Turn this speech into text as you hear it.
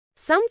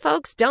Some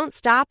folks don't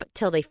stop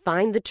till they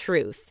find the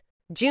truth.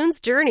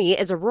 June's Journey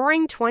is a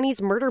roaring 20s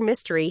murder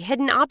mystery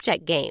hidden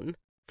object game.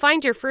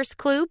 Find your first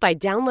clue by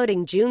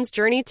downloading June's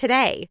Journey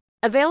today.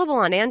 Available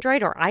on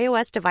Android or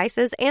iOS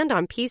devices and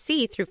on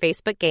PC through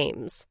Facebook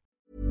Games.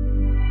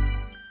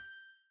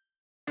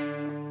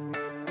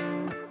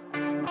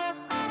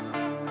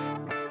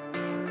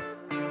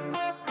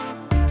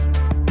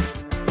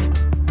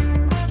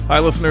 Hi,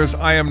 listeners.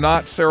 I am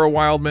not Sarah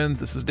Wildman.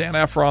 This is Dan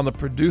Efron, the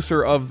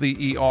producer of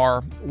The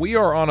ER. We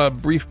are on a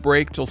brief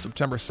break till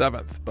September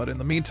 7th, but in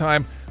the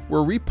meantime,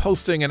 we're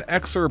reposting an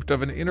excerpt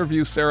of an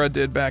interview Sarah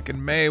did back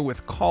in May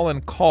with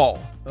Colin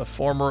Kahl, a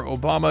former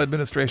Obama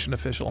administration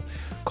official.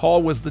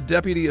 Kahl was the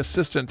deputy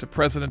assistant to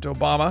President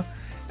Obama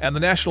and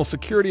the national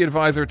security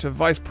advisor to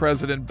Vice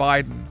President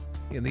Biden.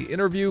 In the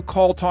interview,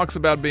 Kahl talks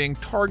about being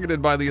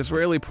targeted by the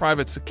Israeli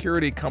private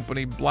security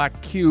company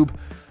Black Cube,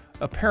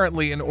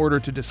 apparently in order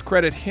to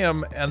discredit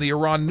him and the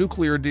Iran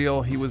nuclear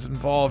deal he was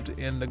involved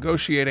in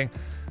negotiating.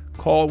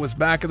 Kahl was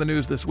back in the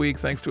news this week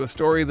thanks to a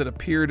story that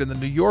appeared in The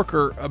New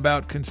Yorker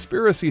about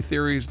conspiracy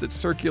theories that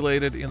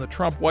circulated in the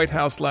Trump White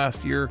House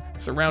last year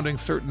surrounding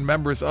certain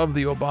members of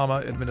the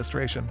Obama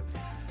administration.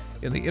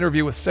 In the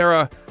interview with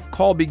Sarah,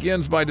 Kahl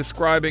begins by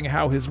describing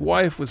how his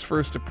wife was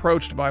first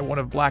approached by one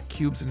of Black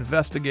Cube's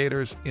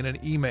investigators in an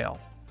email.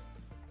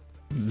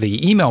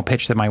 The email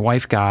pitch that my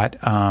wife got,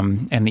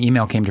 and the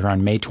email came to her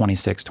on May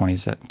 26,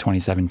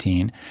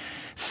 2017,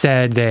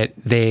 said that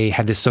they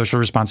had this social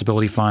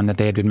responsibility fund, that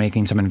they had been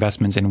making some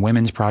investments in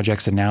women's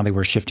projects, and now they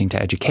were shifting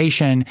to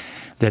education,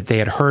 that they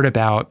had heard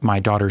about my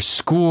daughter's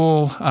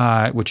school,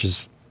 which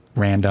is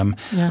random,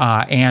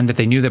 and that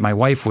they knew that my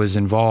wife was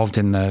involved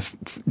in the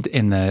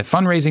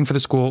fundraising for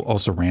the school,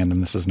 also random.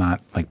 This is not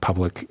like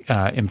public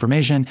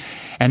information,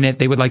 and that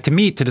they would like to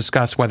meet to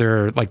discuss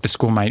whether like the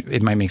school might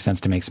make sense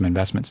to make some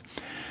investments.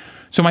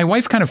 So my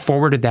wife kind of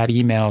forwarded that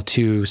email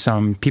to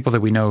some people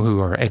that we know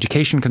who are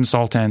education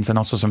consultants and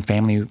also some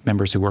family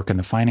members who work in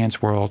the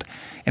finance world,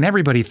 and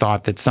everybody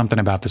thought that something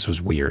about this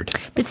was weird.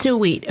 But so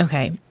wait,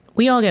 okay,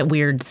 we all get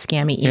weird,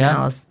 scammy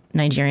emails. Yeah.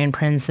 Nigerian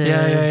princes,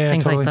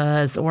 things totally. Like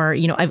this. Or,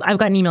 you know, I've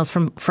gotten emails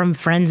from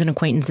friends and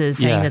acquaintances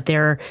saying that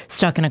they're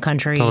stuck in a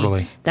country,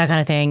 that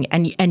kind of thing.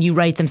 And you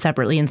write them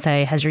separately and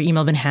say, has your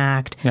email been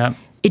hacked? Yeah.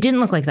 It didn't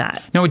look like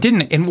that. No, it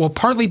didn't. And well,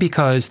 partly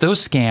because those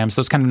scams,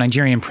 those kind of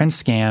Nigerian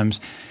prince scams,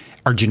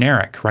 are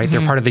generic, right? Mm-hmm.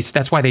 They're part of this.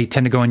 That's why they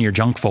tend to go in your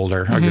junk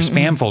folder or your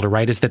spam folder,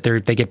 right? Is that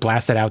they get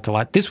blasted out to a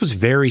lot. This was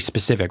very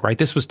specific, right?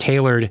 This was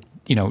tailored.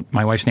 You know,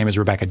 my wife's name is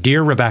Rebecca.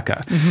 Dear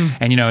Rebecca.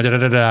 And, you know,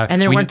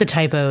 And there weren't the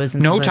typos.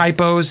 No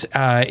typos.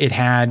 It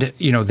had,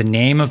 you know, the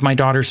name of my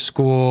daughter's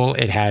school.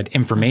 It had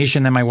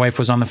information that my wife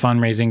was on the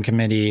fundraising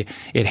committee.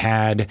 It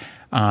had...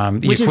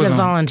 which is a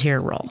volunteer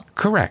role.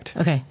 Correct.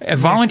 Okay. A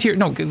volunteer...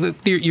 No,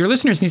 your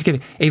listeners need to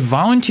get a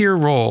volunteer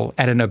role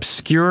at an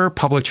obscure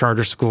public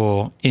charter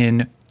school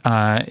in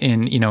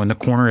the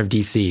corner of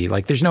DC.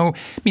 Like there's no,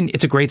 I mean,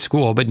 it's a great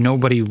school, but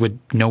nobody would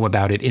know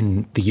about it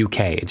in the UK.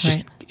 It's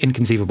just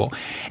inconceivable.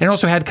 And it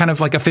also had kind of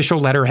like official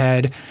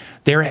letterhead.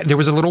 There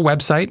was a little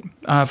website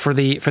for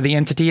the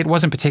entity. It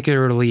wasn't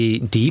particularly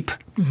deep,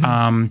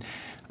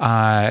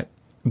 but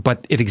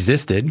it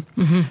existed.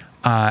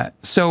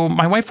 So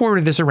my wife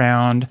forwarded this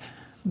around.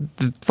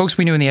 The folks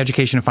we knew in the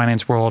education and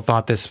finance world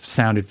thought this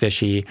sounded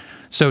fishy.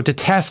 So to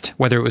test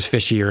whether it was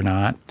fishy or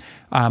not,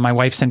 my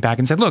wife sent back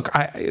and said, look,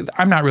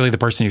 I'm not really the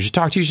person you should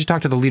talk to. You should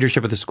talk to the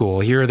leadership of the school.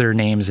 Here are their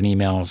names and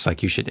emails.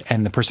 Like you should.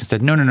 And the person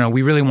said, no.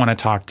 We really want to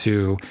talk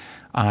to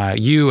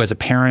you as a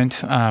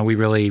parent. We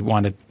really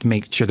want to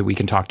make sure that we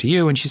can talk to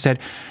you. And she said,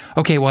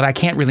 okay, well, I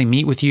can't really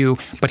meet with you,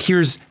 but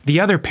here's the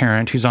other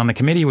parent who's on the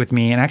committee with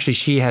me. And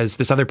actually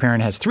this other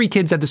parent has 3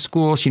 kids at the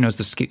school. She knows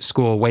the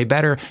school way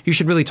better. You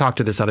should really talk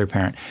to this other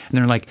parent. And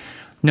they're like,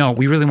 no,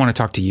 we really want to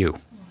talk to you.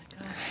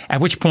 At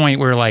which point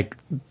we're like,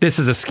 this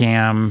is a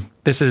scam.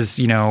 This is,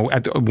 you know,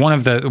 one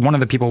of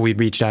the people we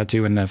reached out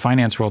to in the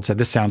finance world said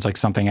this sounds like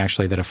something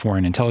actually that a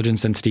foreign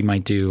intelligence entity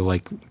might do.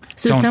 Like,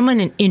 so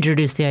someone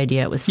introduced the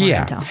idea it was foreign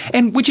intel,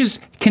 and which is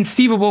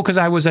conceivable because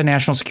I was a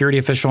national security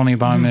official in the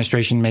Obama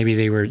administration. Maybe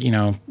they were, you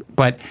know,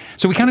 but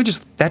so we kind of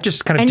just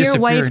kind of. And disappeared.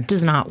 Your wife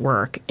does not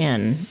work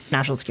in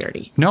national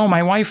security. No,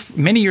 my wife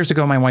many years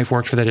ago, my wife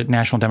worked for the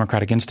National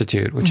Democratic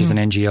Institute, which is an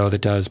NGO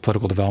that does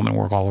political development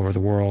work all over the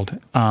world.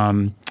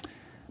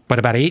 But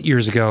about 8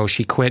 years ago,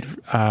 she quit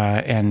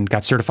and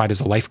got certified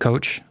as a life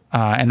coach.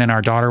 And then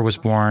our daughter was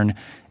born,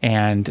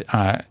 and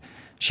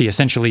she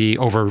essentially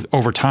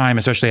over time,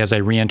 especially as I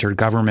re-entered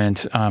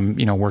government,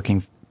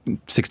 working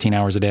 16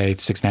 hours a day,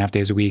 6.5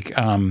 days a week,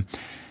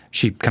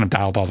 she kind of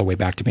dialed all the way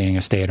back to being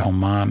a stay-at-home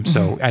mom.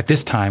 So at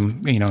this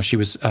time, she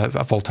was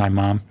a full-time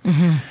mom.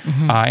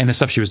 And the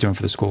stuff she was doing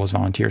for the school was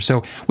volunteer.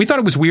 So we thought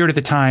it was weird at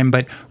the time,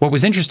 but what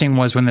was interesting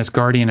was when this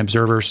Guardian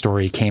Observer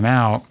story came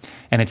out,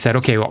 and it said,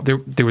 okay, well,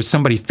 there was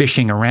somebody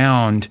fishing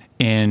around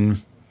in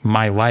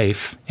my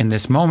life in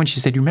this moment. She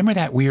said, you remember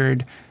that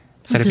weird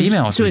set of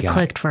emails. So it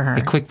clicked for her.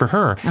 It clicked for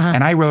her.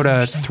 And I wrote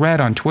a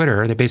thread on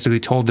Twitter that basically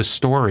told the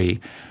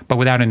story, but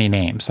without any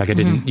names. Like I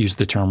didn't use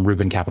the term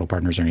Rubin Capital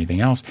Partners or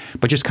anything else,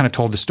 but just kind of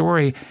told the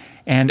story.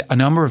 And a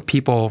number of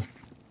people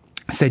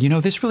said,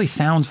 this really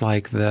sounds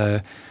like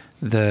the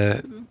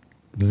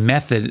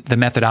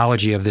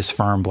methodology of this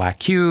firm, Black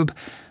Cube,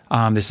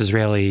 this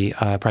Israeli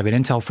private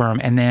intel firm.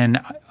 And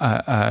then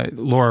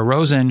Laura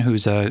Rosen,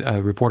 who's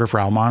a reporter for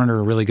Al Monitor,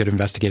 a really good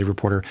investigative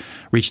reporter,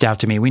 reached out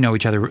to me. We know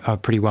each other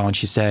pretty well. And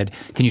she said,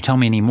 can you tell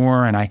me any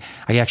more? And I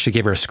actually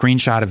gave her a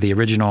screenshot of the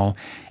original.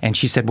 And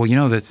she said, well,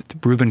 the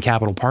Rubin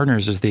Capital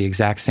Partners is the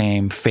exact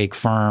same fake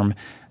firm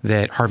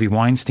that Harvey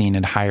Weinstein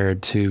had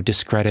hired to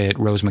discredit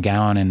Rose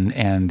McGowan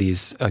and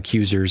these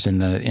accusers in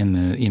the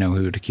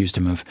who had accused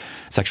him of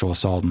sexual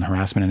assault and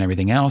harassment and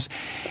everything else.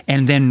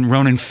 And then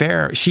Ronan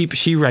Farrow,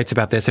 she writes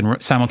about this, and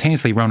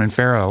simultaneously Ronan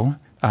Farrow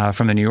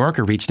from the New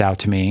Yorker reached out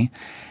to me,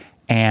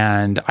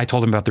 and I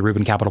told him about the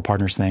Rubin Capital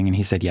Partners thing, and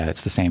he said, yeah,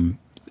 it's the same.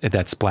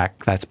 That's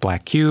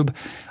Black Cube.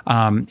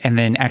 And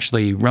then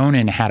actually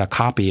Ronan had a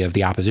copy of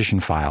the opposition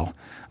file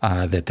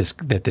that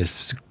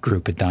this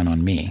group had done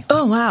on me.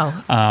 Oh, wow.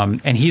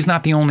 And he's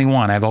not the only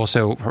one. I've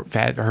also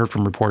heard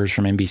from reporters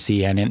from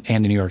NBC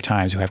and the New York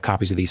Times who have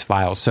copies of these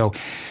files. So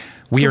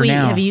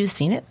now. Have you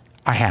seen it?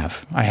 I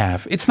have.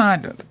 It's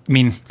not,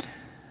 Did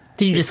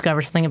you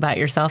discover something about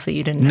yourself that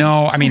you didn't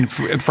know? No,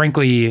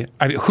 frankly,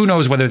 who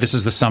knows whether this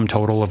is the sum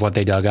total of what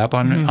they dug up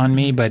on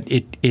me, but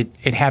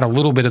it had a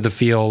little bit of the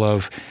feel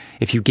of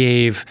if you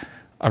gave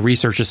a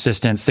research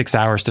assistant 6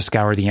 hours to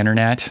scour the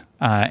internet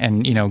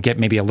and get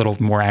maybe a little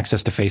more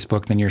access to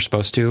Facebook than you're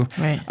supposed to.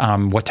 Right.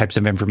 What types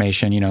of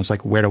information? It's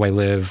like, where do I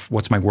live?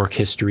 What's my work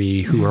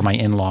history? Who are my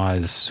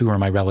in-laws? Who are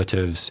my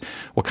relatives?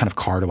 What kind of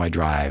car do I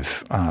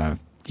drive?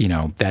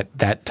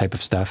 That type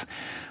of stuff.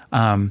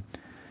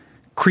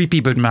 Creepy,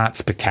 but not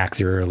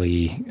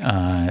spectacularly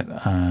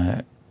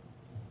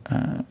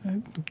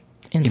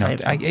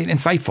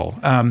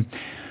insightful.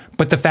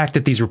 But the fact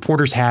that these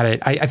reporters had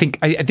it, I think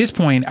at this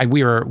point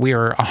we are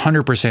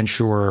 100%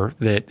 sure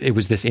that it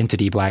was this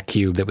entity, Black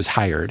Cube, that was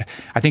hired.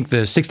 I think the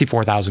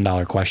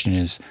 $64,000 question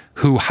is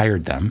who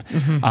hired them.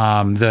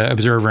 The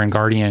Observer and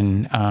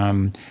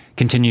Guardian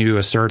continue to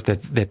assert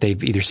that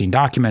they've either seen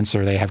documents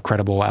or they have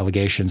credible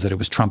allegations that it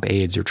was Trump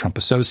aides or Trump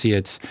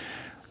associates.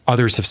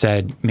 Others have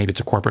said maybe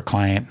it's a corporate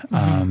client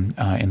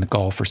in the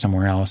Gulf or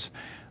somewhere else.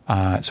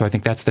 So I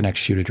think that's the next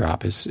shoe to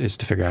drop is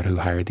to figure out who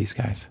hired these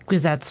guys.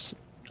 Because that's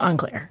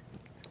unclear.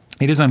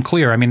 It is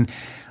unclear.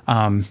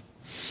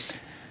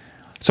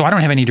 So I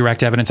don't have any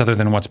direct evidence other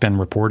than what's been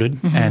reported.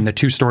 And the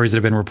two stories that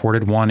have been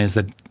reported, one is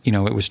that,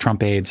 it was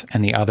Trump aides,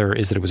 and the other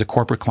is that it was a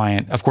corporate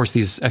client. Of course,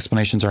 these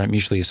explanations aren't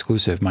mutually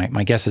exclusive.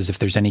 My guess is if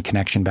there's any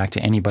connection back to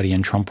anybody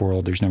in Trump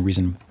world, there's no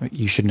reason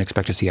you shouldn't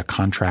expect to see a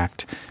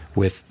contract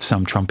with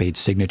some Trump aide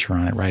signature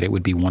on it, right? It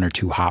would be one or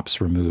two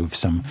hops removed,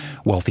 some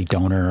wealthy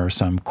donor or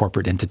some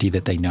corporate entity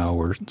that they know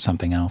or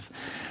something else.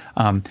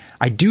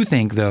 I do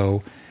think,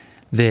 though,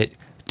 that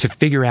to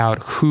figure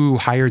out who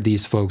hired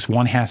these folks,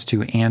 one has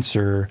to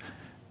answer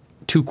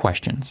two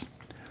questions.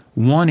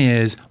 One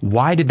is,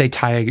 why did they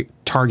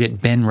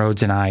target Ben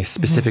Rhodes and I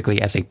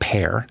specifically as a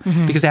pair?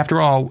 Because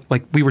after all,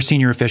 we were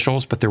senior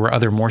officials, but there were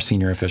other more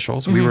senior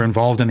officials. We were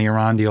involved in the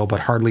Iran deal, but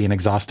hardly an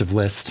exhaustive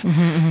list.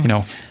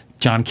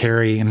 John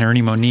Kerry and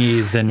Ernie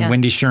Moniz and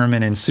Wendy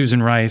Sherman and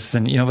Susan Rice.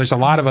 And, there's a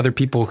lot of other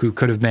people who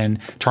could have been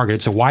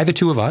targeted. So why the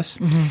two of us?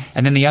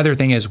 And then the other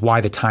thing is,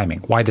 why the timing?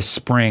 Why the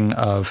spring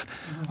of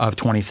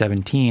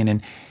 2017?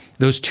 And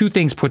those two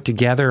things put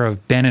together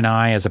of Ben and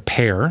I as a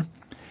pair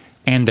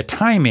and the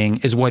timing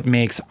is what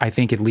makes, I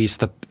think, at least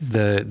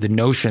the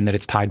notion that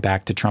it's tied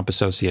back to Trump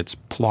associates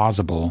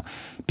plausible,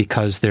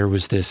 because there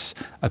was this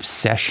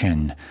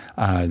obsession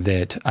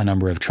that a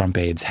number of Trump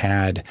aides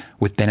had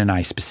with Ben and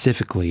I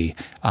specifically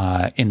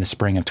in the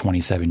spring of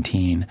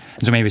 2017.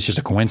 And so maybe it's just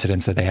a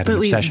coincidence that they had an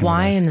obsession with us.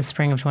 Why in the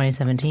spring of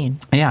 2017?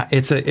 Yeah,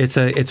 it's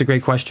a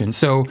great question.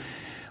 So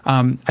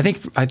I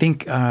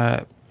think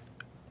a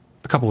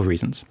couple of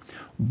reasons.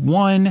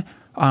 One,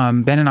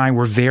 Ben and I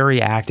were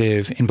very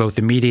active in both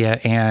the media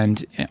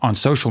and on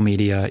social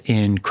media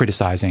in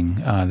criticizing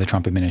the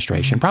Trump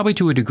administration, probably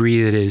to a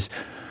degree that is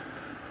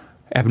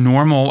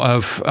abnormal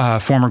of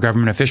former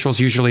government officials.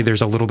 Usually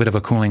there's a little bit of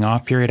a cooling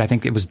off period. I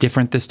think it was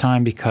different this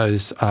time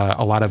because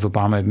a lot of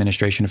Obama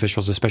administration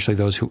officials, especially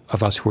those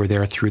of us who were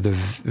there through the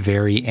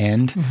very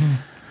end,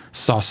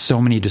 saw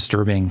so many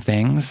disturbing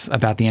things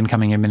about the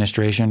incoming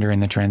administration during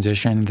the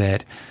transition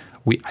that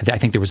I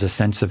think there was a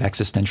sense of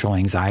existential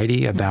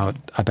anxiety about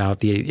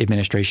the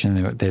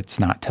administration that's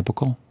not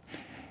typical.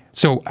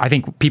 So I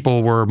think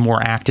people were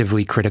more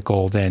actively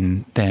critical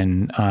than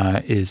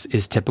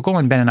is typical,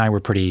 and Ben and I were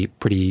pretty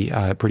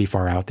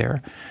far out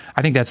there.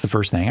 I think that's the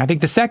first thing. I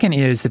think the second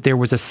is that there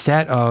was a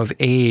set of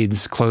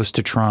aides close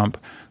to Trump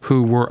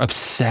who were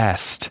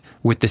obsessed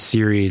with the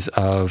series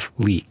of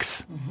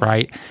leaks,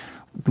 right?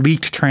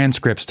 Leaked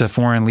transcripts to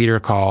foreign leader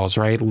calls,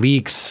 right?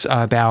 Leaks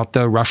about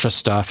the Russia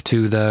stuff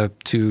to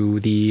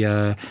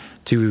the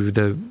to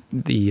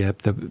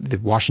the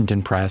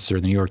Washington Press or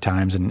the New York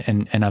Times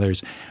and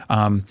others.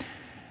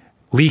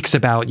 Leaks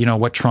about,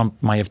 what Trump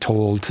might have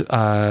told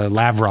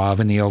Lavrov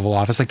in the Oval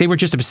Office. Like, they were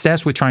just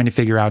obsessed with trying to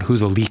figure out who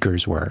the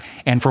leakers were.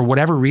 And for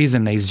whatever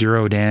reason, they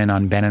zeroed in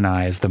on Ben and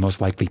I as the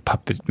most likely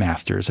puppet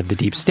masters of the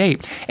deep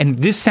state. And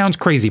this sounds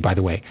crazy, by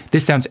the way.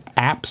 This sounds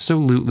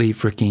absolutely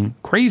freaking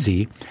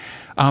crazy,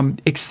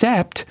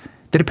 except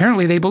that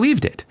apparently they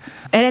believed it.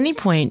 At any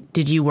point,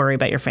 did you worry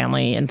about your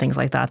family and things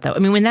like that, though? I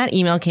mean, when that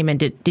email came in,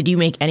 did you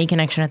make any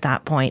connection at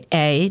that point,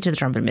 A, to the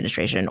Trump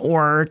administration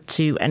or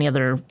to any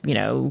other,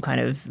 kind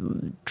of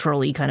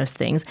trolley kind of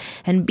things?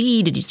 And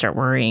B, did you start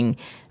worrying,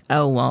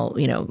 oh, well,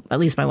 at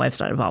least my wife's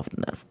not involved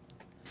in this?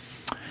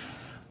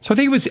 So I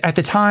think it was, at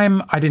the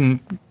time, I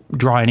didn't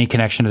draw any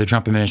connection to the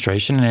Trump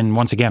administration. And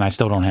once again, I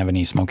still don't have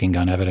any smoking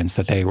gun evidence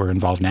that they were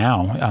involved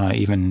now,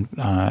 even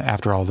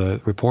after all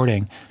the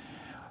reporting.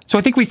 So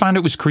I think we found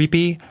it was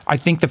creepy. I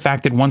think the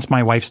fact that once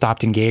my wife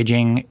stopped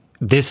engaging,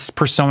 this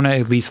persona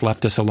at least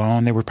left us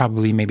alone. There were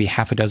probably maybe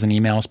half a dozen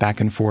emails back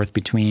and forth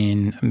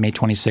between May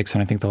 26th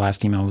and I think the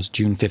last email was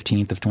June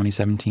 15th of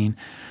 2017.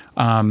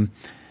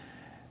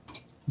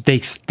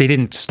 They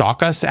didn't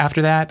stalk us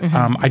after that.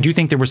 Mm-hmm. I do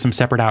think there was some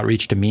separate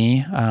outreach to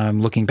me.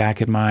 Looking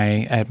back at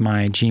my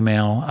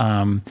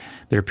Gmail,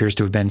 there appears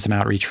to have been some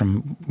outreach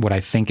from what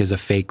I think is a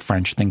fake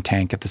French think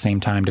tank at the same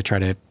time to try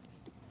to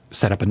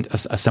set up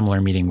a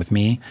similar meeting with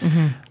me.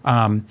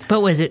 Mm-hmm.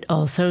 But was it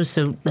also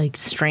so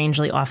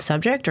strangely off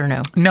subject or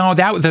no? No,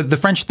 the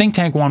French think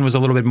tank one was a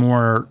little bit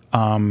more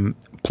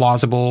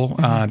plausible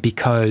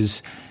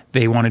because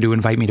they wanted to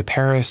invite me to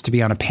Paris to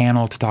be on a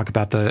panel to talk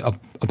about the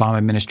Obama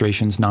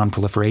administration's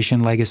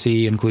non-proliferation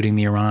legacy, including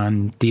the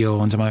Iran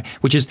deal and some other,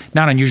 which is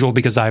not unusual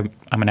because I'm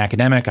an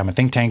academic, I'm a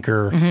think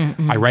tanker,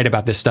 I write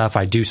about this stuff,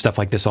 I do stuff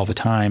like this all the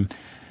time.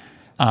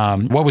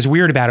 What was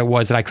weird about it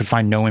was that I could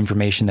find no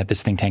information that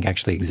this think tank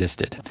actually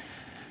existed.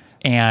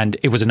 And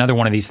it was another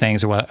one of these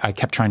things where I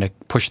kept trying to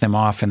push them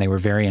off, and they were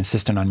very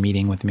insistent on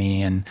meeting with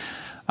me. And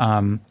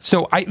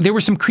so there were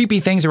some creepy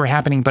things that were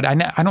happening, but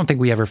I don't think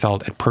we ever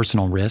felt at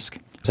personal risk.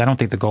 Because I don't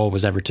think the goal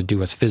was ever to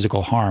do us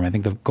physical harm. I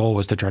think the goal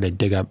was to try to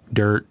dig up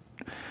dirt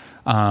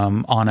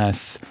on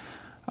us.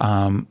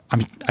 I'm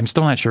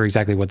still not sure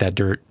exactly what that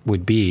dirt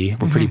would be.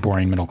 We're pretty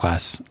boring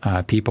middle-class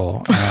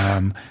people.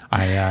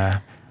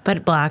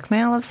 But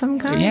blackmail of some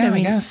kind? Yeah,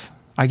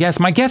 I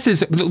guess. My guess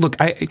is, look,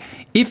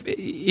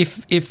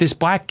 if this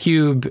Black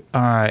Cube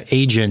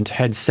agent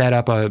had set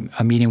up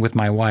a meeting with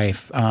my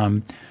wife,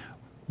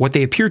 what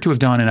they appear to have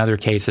done in other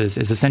cases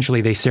is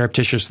essentially they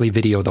surreptitiously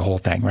video the whole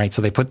thing, right? So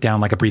they put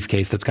down a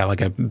briefcase that's got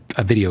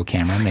a video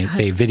camera, and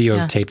they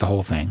videotape the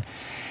whole thing.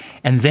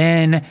 And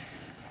then,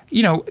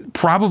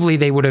 probably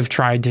they would have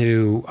tried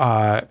to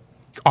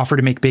offer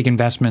to make big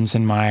investments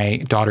in my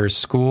daughter's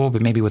school,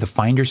 but maybe with a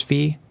finder's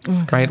fee,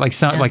 right?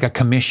 Like a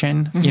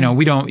commission. Mm-hmm.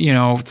 We don't.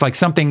 It's like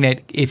something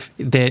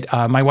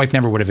that my wife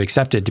never would have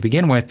accepted to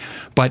begin with.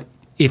 But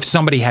if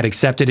somebody had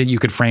accepted it, you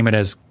could frame it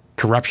as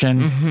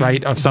corruption,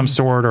 right, of some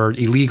sort, or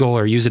illegal,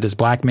 or use it as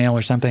blackmail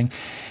or something.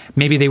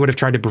 Maybe they would have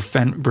tried to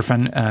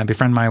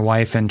befriend my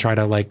wife and try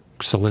to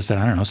solicit,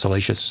 I don't know,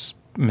 salacious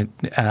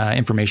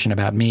information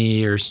about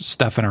me or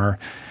stuff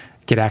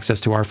get access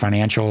to our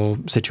financial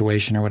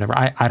situation or whatever.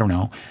 I don't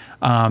know.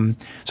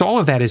 So all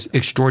of that is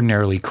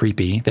extraordinarily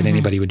creepy that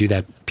anybody would do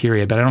that,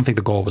 period. But I don't think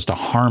the goal was to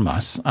harm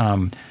us.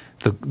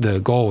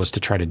 The goal was to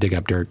try to dig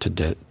up dirt to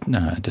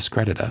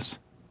discredit us.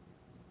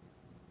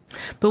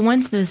 But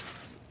once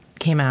this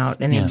came out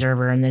in the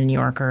Observer and the New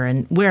Yorker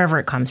and wherever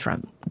it comes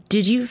from,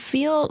 did you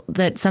feel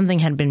that something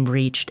had been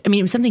breached? I mean,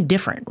 it was something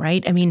different,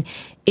 right? I mean,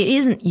 it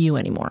isn't you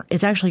anymore.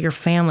 It's actually your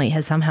family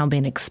has somehow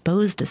been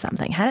exposed to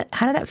something. How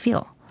did that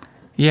feel?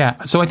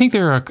 Yeah. So I think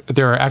there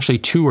are actually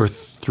 2 or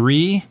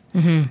 3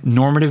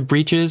 normative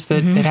breaches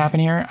that happen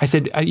here. I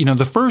said,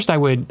 the first I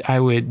would,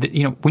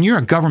 when you're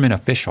a government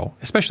official,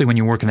 especially when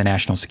you work in the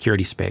national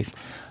security space,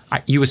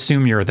 you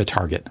assume you're the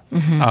target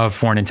of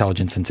foreign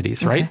intelligence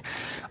entities, right?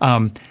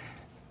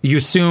 You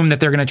assume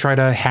that they're going to try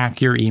to hack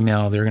your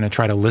email. They're going to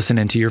try to listen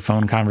into your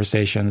phone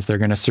conversations. They're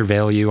going to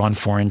surveil you on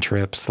foreign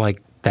trips.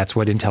 That's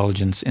what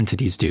intelligence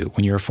entities do.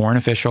 When you're a foreign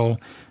official,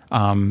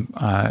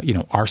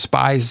 our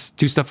spies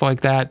do stuff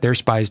like that. Their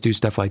spies do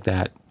stuff like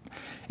that.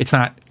 It's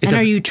not. And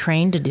are you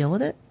trained to deal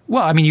with it?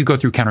 Well, I mean, you go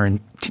through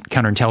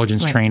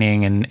counterintelligence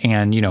training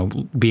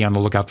and be on the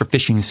lookout for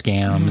phishing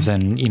scams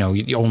and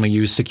you only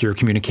use secure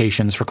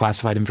communications for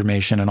classified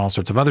information and all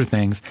sorts of other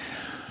things.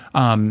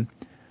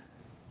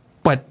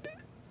 But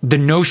the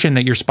notion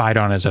that you're spied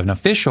on as an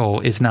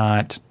official is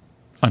not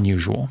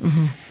unusual.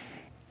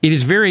 It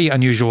is very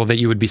unusual that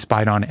you would be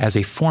spied on as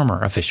a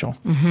former official,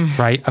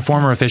 right? A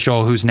former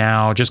official who's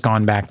now just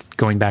going back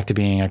to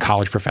being a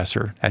college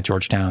professor at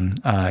Georgetown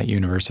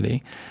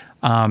University.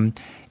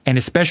 And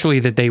especially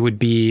that they would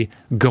be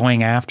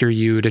going after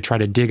you to try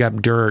to dig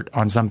up dirt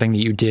on something that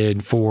you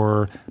did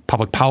for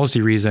public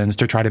policy reasons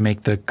to try to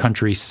make the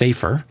country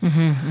safer,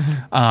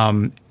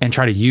 and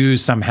try to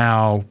use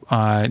somehow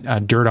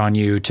dirt on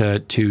you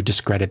to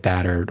discredit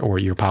that or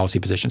your policy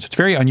position. So it's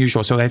very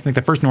unusual. So I think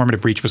the first normative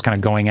breach was kind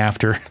of going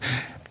after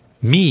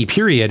me,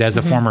 period, as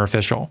a former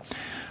official.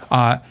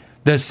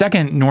 The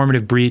second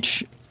normative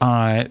breach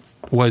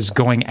was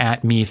going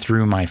at me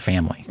through my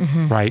family,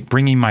 right?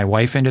 Bringing my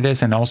wife into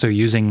this and also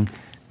using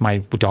my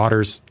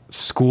daughter's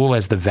school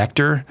as the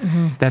vector.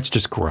 That's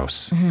just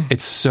gross.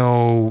 It's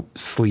so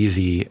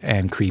sleazy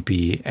and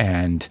creepy,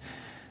 and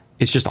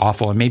it's just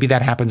awful. And maybe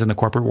that happens in the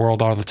corporate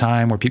world all the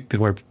time,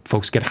 where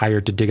folks get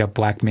hired to dig up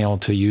blackmail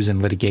to use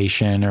in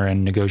litigation or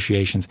in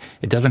negotiations.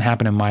 It doesn't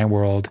happen in my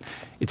world.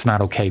 It's not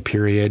okay,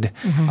 period.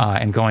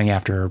 And going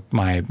after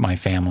my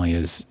family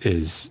is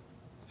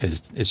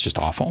just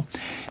awful.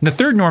 And the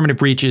third normative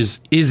breach is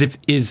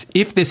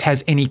if this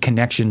has any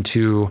connection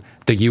to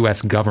the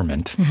U.S.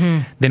 government,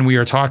 then we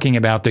are talking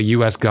about the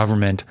U.S.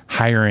 government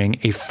hiring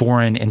a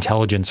foreign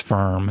intelligence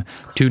firm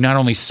to not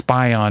only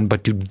spy on,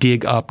 but to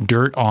dig up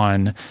dirt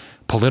on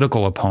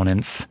political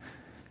opponents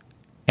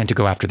and to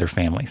go after their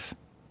families.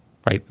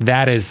 Right?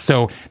 That is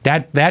so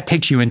that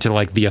takes you into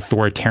like the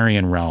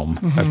authoritarian realm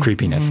of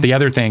creepiness. The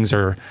other things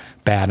are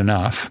bad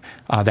enough.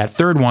 That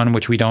third one,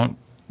 which we don't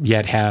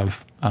yet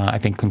have, I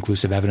think,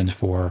 conclusive evidence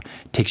for,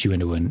 takes you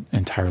into an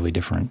entirely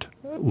different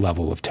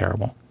level of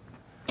terrible.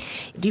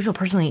 Do you feel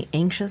personally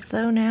anxious,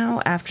 though,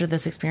 now after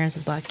this experience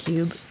with Black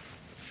Cube?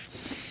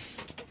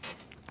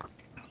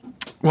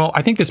 Well,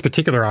 I think this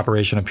particular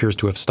operation appears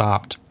to have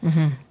stopped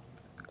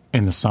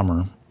in the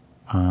summer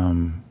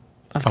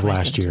of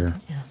last year.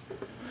 Yeah.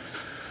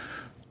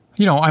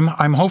 You know,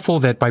 I'm hopeful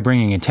that by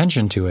bringing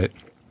attention to it,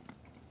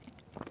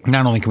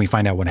 not only can we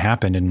find out what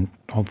happened and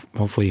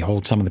hopefully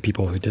hold some of the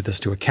people who did this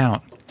to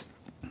account,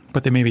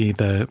 but that maybe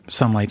the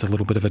sunlight's a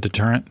little bit of a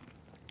deterrent.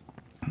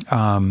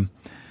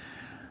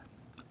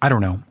 I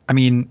don't know. I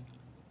mean,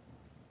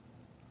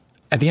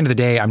 at the end of the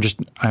day,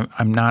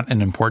 I'm not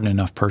an important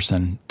enough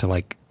person to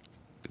like,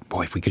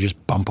 boy, if we could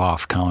just bump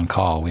off Colin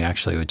Kahl, we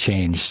actually would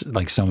change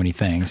like so many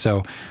things.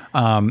 So,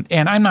 and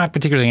I'm not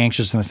particularly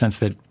anxious in the sense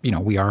that, you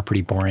know, we are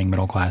pretty boring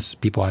middle class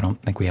people. I don't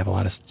think we have a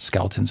lot of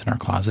skeletons in our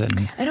closet.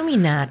 I don't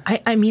mean that.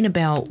 I mean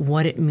about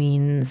what it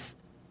means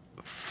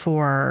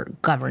for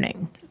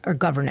governing or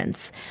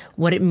governance,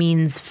 what it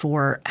means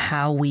for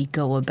how we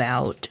go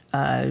about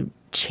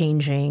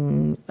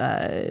changing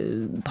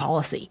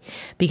policy.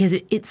 Because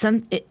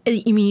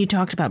you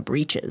talked about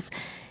breaches.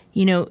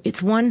 You know,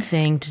 it's one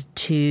thing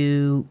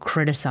to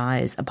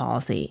criticize a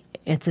policy.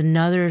 It's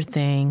another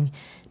thing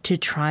to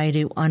try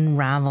to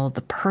unravel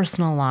the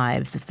personal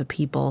lives of the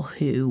people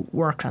who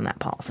worked on that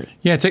policy.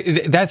 Yeah,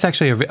 that's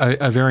actually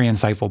a very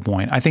insightful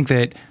point. I think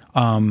that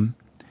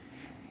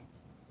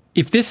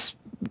if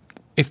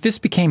this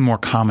became more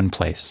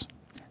commonplace,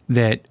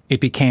 that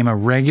it became a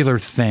regular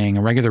thing,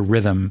 a regular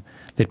rhythm,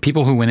 that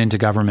people who went into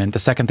government, the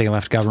second they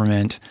left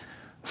government,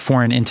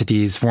 foreign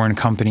entities, foreign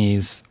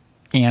companies,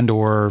 and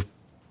or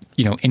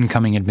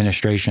incoming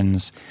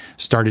administrations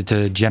started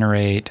to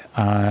generate,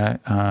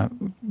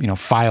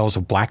 files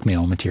of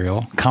blackmail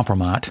material,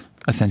 compromat,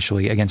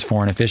 essentially, against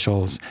foreign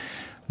officials,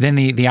 then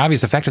the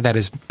obvious effect of that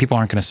is people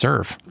aren't going to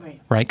serve,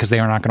 right? Because they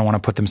are not going to want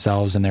to put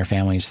themselves and their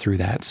families through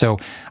that. So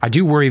I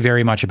do worry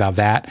very much about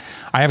that.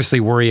 I obviously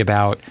worry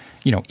about,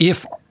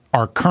 if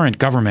our current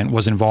government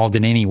was involved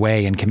in any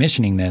way in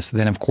commissioning this,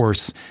 then of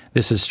course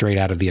this is straight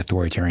out of the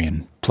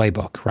authoritarian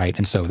playbook, right?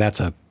 And so that's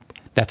a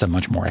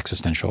much more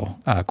existential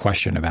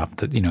question about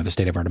the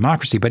state of our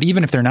democracy. But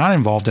even if they're not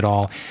involved at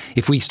all,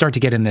 if we start to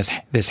get in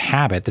this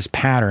habit, this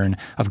pattern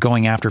of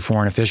going after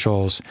foreign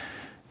officials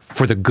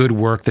for the good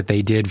work that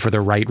they did for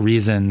the right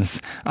reasons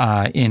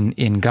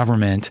in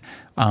government,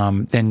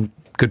 then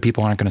good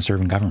people aren't going to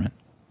serve in government.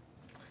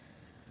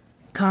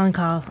 Colin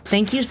Kahl,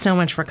 thank you so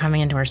much for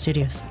coming into our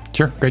studios.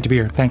 Sure. Great to be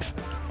here. Thanks.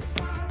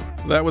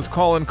 That was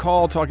Colin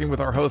Kahl talking with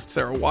our host,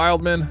 Sarah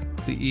Wildman.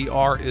 The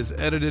ER is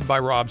edited by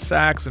Rob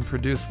Sachs and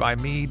produced by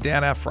me,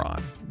 Dan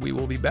Efron. We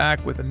will be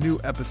back with a new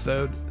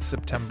episode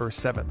September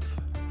 7th.